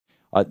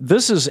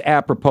This is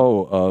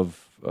apropos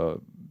of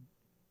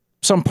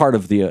some part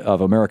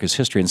of America's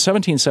history. In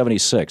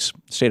 1776,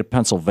 the state of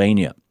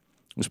Pennsylvania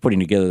was putting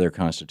together their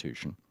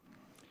Constitution.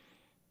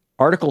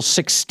 Article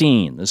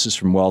 16, this is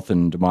from Wealth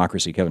and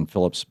Democracy, Kevin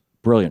Phillips'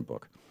 brilliant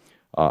book.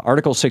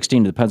 Article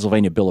 16 of the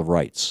Pennsylvania Bill of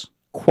Rights,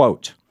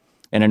 quote,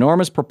 an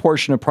enormous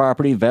proportion of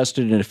property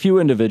vested in a few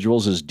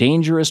individuals is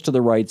dangerous to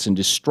the rights and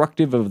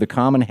destructive of the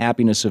common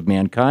happiness of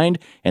mankind,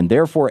 and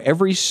therefore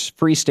every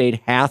free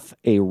state hath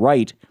a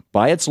right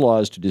by its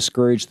laws to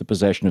discourage the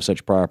possession of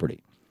such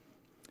property.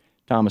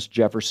 Thomas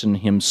Jefferson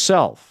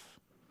himself,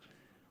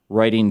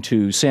 writing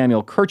to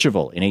Samuel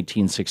Kercheval in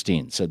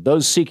 1816, said,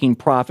 those seeking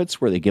profits,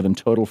 were they given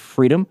total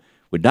freedom,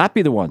 would not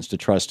be the ones to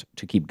trust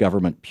to keep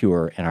government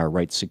pure and our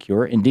rights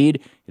secure.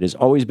 Indeed, it has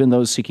always been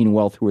those seeking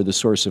wealth who are the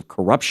source of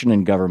corruption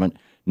in government.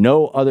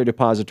 No other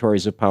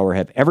depositories of power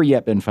have ever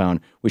yet been found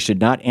which should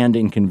not end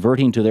in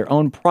converting to their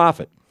own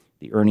profit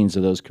the earnings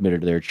of those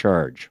committed to their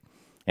charge.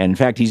 And in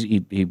fact,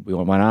 he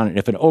went on,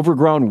 if an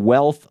overgrown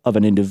wealth of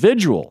an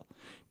individual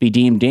be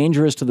deemed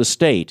dangerous to the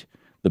state,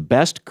 the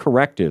best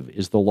corrective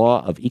is the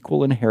law of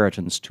equal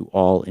inheritance to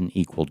all in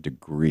equal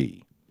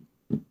degree.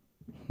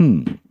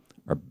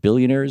 Are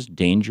billionaires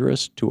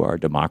dangerous to our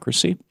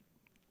democracy?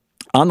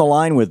 On the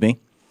line with me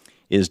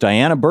is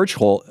Diana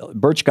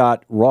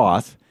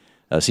Furchtgott-roth,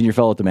 a senior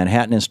fellow at the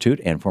Manhattan Institute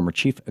and former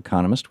chief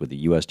economist with the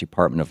U.S.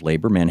 Department of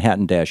Labor.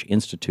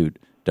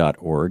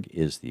 Manhattan-institute.org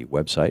is the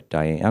website.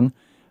 Diana,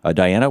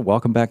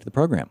 welcome back to the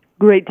program.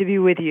 Great to be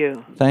with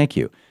you. Thank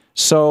you.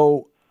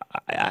 So,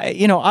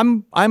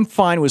 I'm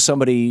fine with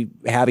somebody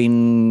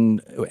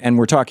having, and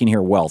we're talking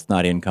here wealth,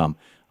 not income,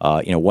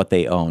 what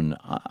they own.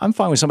 I'm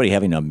fine with somebody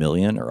having $1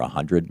 million or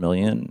 $100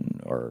 million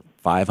or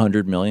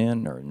 $500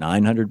 million or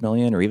 $900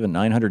 million or even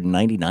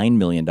 $999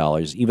 million,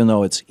 even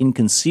though it's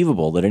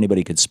inconceivable that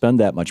anybody could spend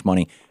that much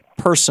money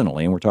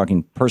personally, and we're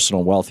talking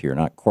personal wealth here,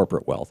 not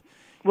corporate wealth,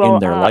 in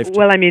their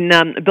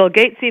lifetime. Bill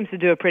Gates seems to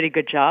do a pretty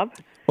good job.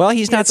 Well,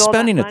 he's not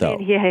spending it, though.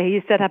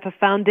 He set up a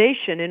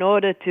foundation in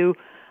order to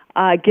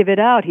give it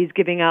out. He's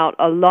giving out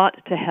a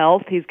lot to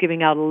health. He's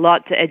giving out a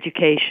lot to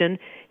education.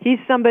 He's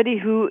somebody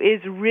who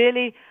is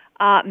really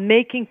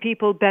making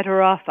people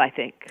better off, I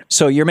think.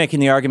 So you're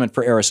making the argument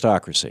for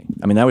aristocracy.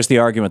 I mean, that was the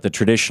argument that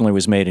traditionally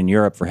was made in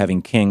Europe for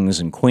having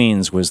kings and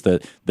queens, was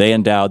that they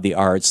endowed the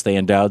arts, they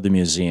endowed the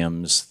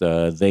museums,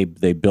 they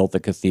built the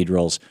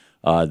cathedrals,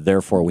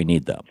 therefore we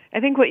need them. I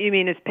think what you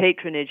mean is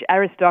patronage.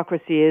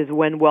 Aristocracy is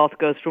when wealth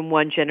goes from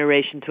one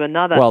generation to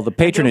another. Well, the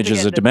patronage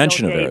is a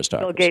dimension of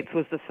aristocracy. Bill Gates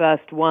was the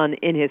first one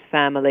in his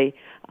family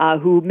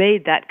who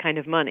made that kind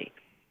of money.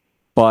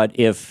 But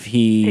if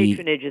he...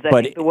 Patronage is,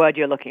 I think, the word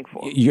you're looking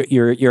for.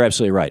 You're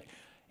absolutely right.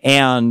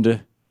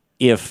 And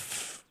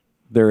if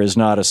there is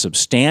not a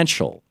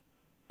substantial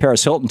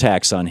Paris Hilton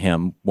tax on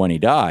him when he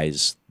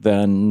dies,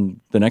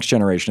 then the next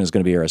generation is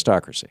going to be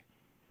aristocracy.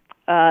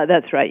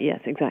 That's right.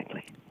 Yes,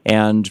 exactly.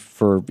 And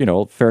for,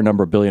 a fair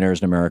number of billionaires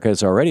in America,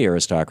 it's already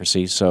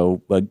aristocracy.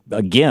 So,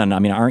 again, I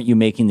mean, aren't you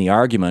making the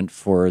argument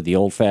for the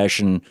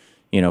old-fashioned,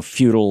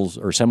 feudal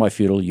or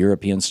semi-feudal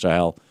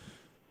European-style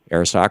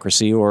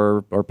aristocracy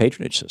or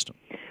patronage system?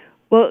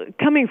 Well,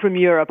 coming from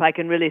Europe, I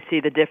can really see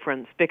the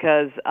difference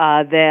because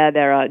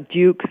there are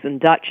dukes and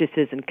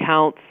duchesses and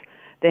counts.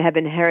 They have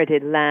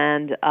inherited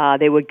land.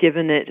 They were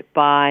given it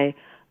by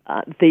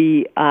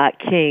the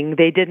king.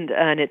 They didn't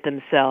earn it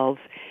themselves.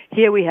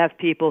 Here we have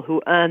people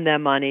who earn their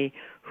money,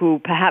 who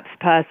perhaps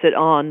pass it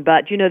on.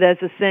 But, there's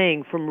a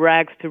saying, from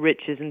rags to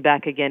riches and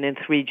back again in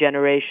 3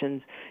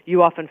 generations.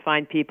 You often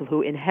find people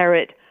who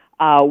inherit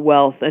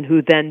wealth and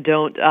who then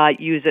don't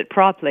use it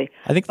properly.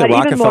 I think the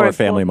Rockefeller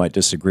family might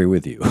disagree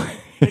with you.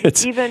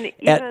 Even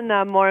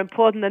more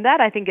important than that,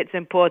 I think it's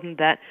important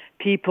that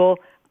people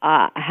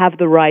have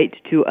the right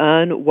to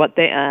earn what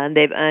they earn.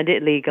 They've earned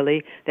it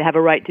legally. They have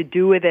a right to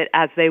do with it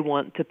as they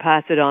want, to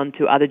pass it on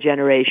to other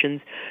generations.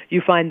 You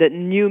find that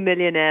new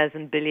millionaires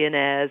and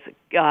billionaires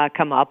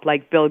come up,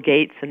 like Bill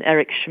Gates and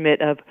Eric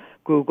Schmidt of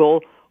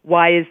Google.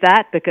 Why is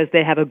that? Because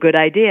they have a good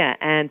idea,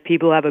 and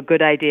people who have a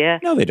good idea.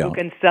 No, they don't. Who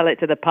can sell it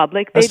to the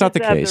public. That's not the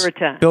case. The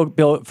return.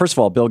 First of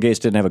all, Bill Gates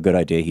didn't have a good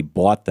idea. He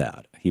bought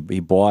that. He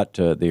bought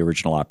the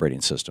original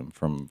operating system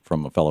from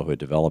a fellow who had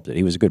developed it.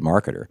 He was a good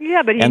marketer.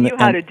 Yeah, but he knew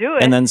how to do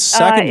it. And then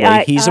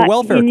secondly, he's a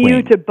welfare queen. He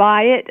knew to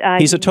buy it.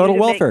 He's a total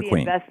welfare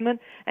queen. Investment,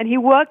 and he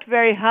worked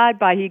very hard.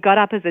 He got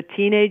up as a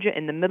teenager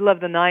in the middle of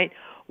the night,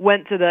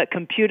 went to the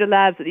computer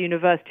labs at the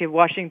University of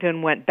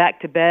Washington, went back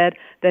to bed.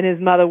 Then his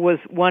mother was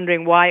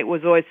wondering why it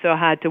was always so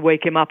hard to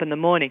wake him up in the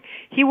morning.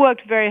 He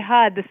worked very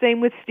hard. The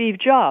same with Steve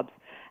Jobs.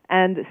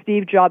 And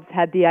Steve Jobs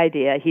had the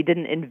idea. He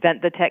didn't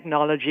invent the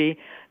technology.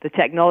 The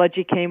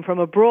technology came from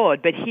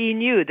abroad. But he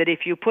knew that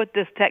if you put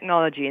this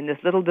technology in this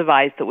little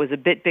device that was a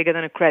bit bigger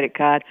than a credit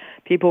card,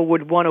 people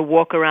would want to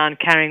walk around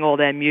carrying all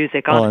their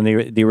music on. Well,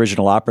 and the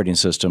original operating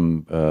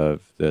system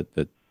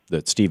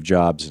that Steve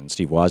Jobs and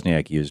Steve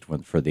Wozniak used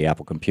for the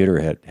Apple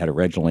computer had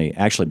originally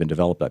actually been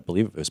developed, I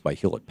believe it was by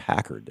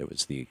Hewlett-Packard. It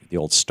was the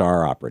old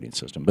Star operating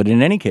system. But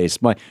in any case,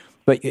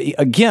 But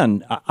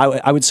again,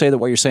 I would say that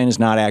what you're saying is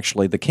not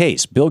actually the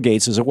case. Bill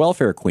Gates is a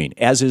welfare queen,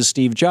 as is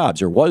Steve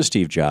Jobs, or was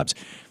Steve Jobs.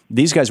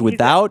 These guys, he's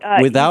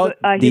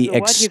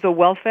a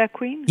welfare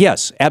queen?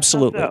 Yes,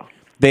 absolutely. So?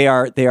 They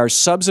are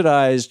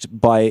subsidized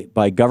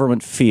by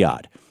government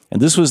fiat.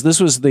 And this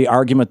was the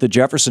argument that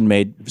Jefferson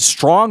made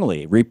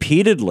strongly,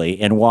 repeatedly,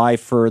 and why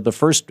for the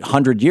first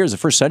 100 years, the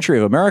first century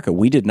of America,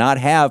 we did not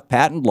have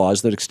patent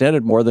laws that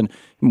extended more than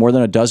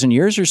a dozen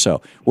years or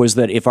so. Was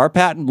that if our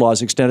patent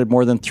laws extended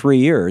more than 3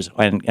 years,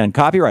 and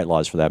copyright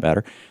laws for that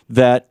matter,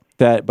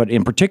 but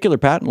in particular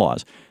patent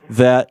laws,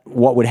 that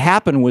what would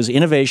happen was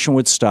innovation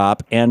would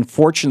stop and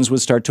fortunes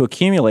would start to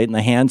accumulate in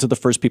the hands of the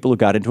first people who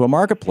got into a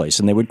marketplace,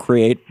 and they would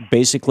create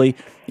basically,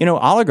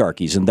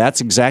 oligarchies, and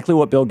that's exactly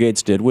what Bill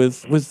Gates did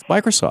with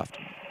Microsoft.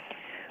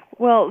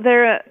 Well,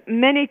 there are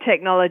many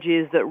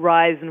technologies that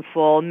rise and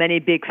fall, many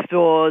big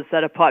stores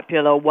that are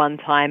popular one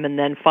time and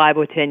then 5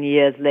 or 10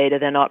 years later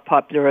they're not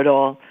popular at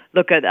all.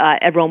 Look at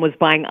everyone was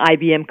buying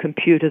IBM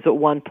computers at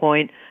one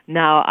point.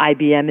 Now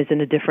IBM is in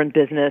a different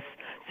business.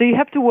 So you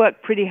have to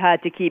work pretty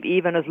hard to keep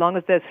even as long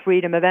as there's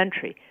freedom of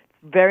entry.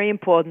 It's very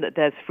important that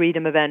there's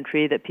freedom of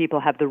entry, that people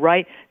have the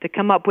right to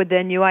come up with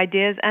their new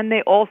ideas, and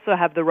they also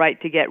have the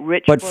right to get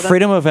rich but for them.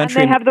 Freedom of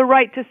entry, and they have the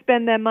right to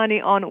spend their money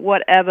on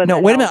whatever. No,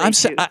 wait a minute.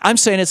 I'm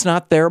saying it's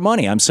not their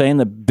money. I'm saying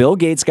that Bill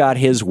Gates got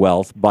his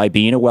wealth by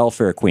being a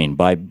welfare queen,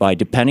 by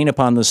depending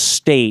upon the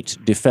state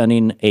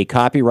defending a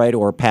copyright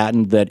or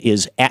patent that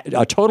is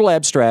a total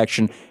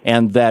abstraction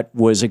and that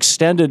was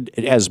extended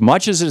as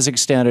much as it is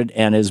extended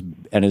and as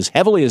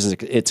heavily as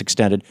it's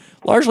extended,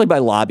 largely by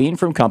lobbying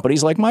from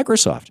companies like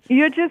Microsoft.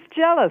 You're just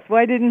jealous.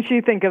 Why didn't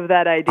you think of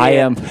that idea? I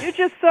am. You're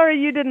just sorry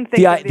you didn't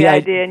think of the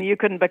idea and you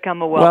couldn't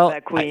become a welfare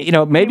queen.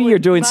 Maybe you're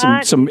doing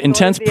some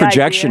intense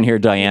projection here,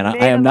 Diana.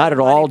 I am not at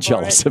all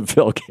jealous of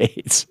Bill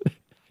Gates.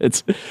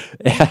 It's,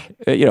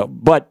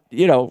 but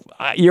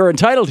you're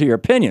entitled to your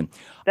opinion.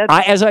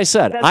 As I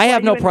said, I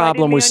have no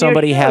problem with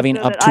somebody having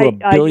up to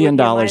 $1 billion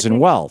in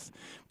wealth.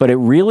 But it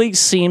really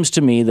seems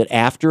to me that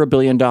after $1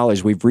 billion,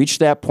 we've reached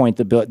that point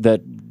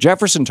that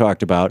Jefferson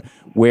talked about,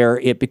 where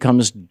it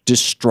becomes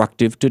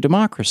destructive to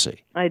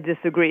democracy. I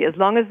disagree. As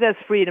long as there's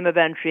freedom of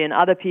entry and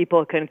other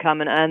people can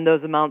come and earn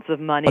those amounts of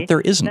money, but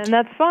there isn't. Then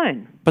that's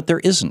fine. But there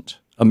isn't.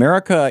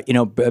 America,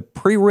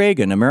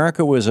 pre-Reagan,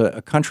 America was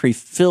a country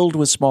filled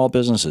with small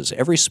businesses.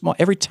 Every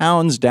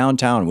town's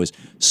downtown was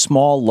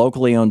small,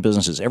 locally owned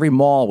businesses. Every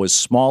mall was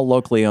small,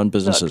 locally owned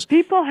businesses. Look,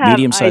 people have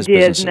medium-sized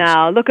ideas businesses.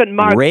 Now. Look at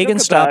Mark Reagan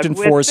Zuckerberg stopped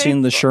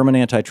enforcing the Facebook. Sherman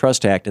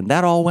Antitrust Act, and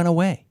that all went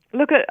away.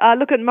 Look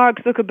at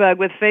Mark Zuckerberg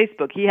with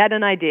Facebook. He had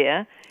an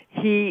idea.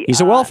 He's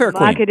a welfare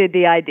queen. Marketed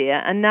the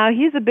idea, and now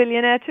he's a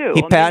billionaire too.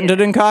 He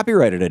patented and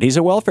copyrighted it. He's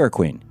a welfare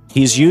queen.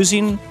 He's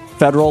using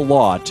federal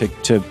law to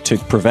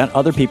prevent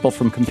other people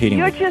from competing.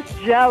 You're just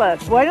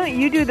jealous. Why don't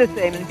you do the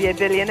same and be a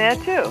billionaire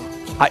too?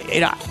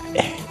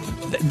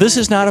 This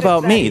is not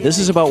about me. This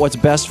is about what's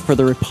best for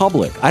the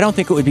republic. I don't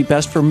think it would be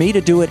best for me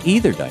to do it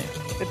either, Diane.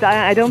 But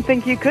I don't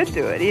think you could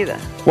do it either.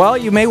 Well,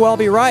 you may well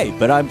be right,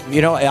 but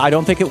I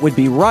don't think it would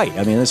be right.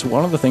 I mean, that's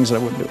one of the things that I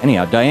wouldn't do.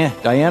 Anyhow,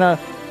 Diana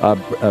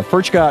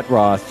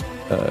Furchtgott-roth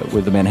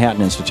with the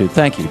Manhattan Institute.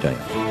 Thank you,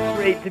 Diana.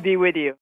 Great to be with you.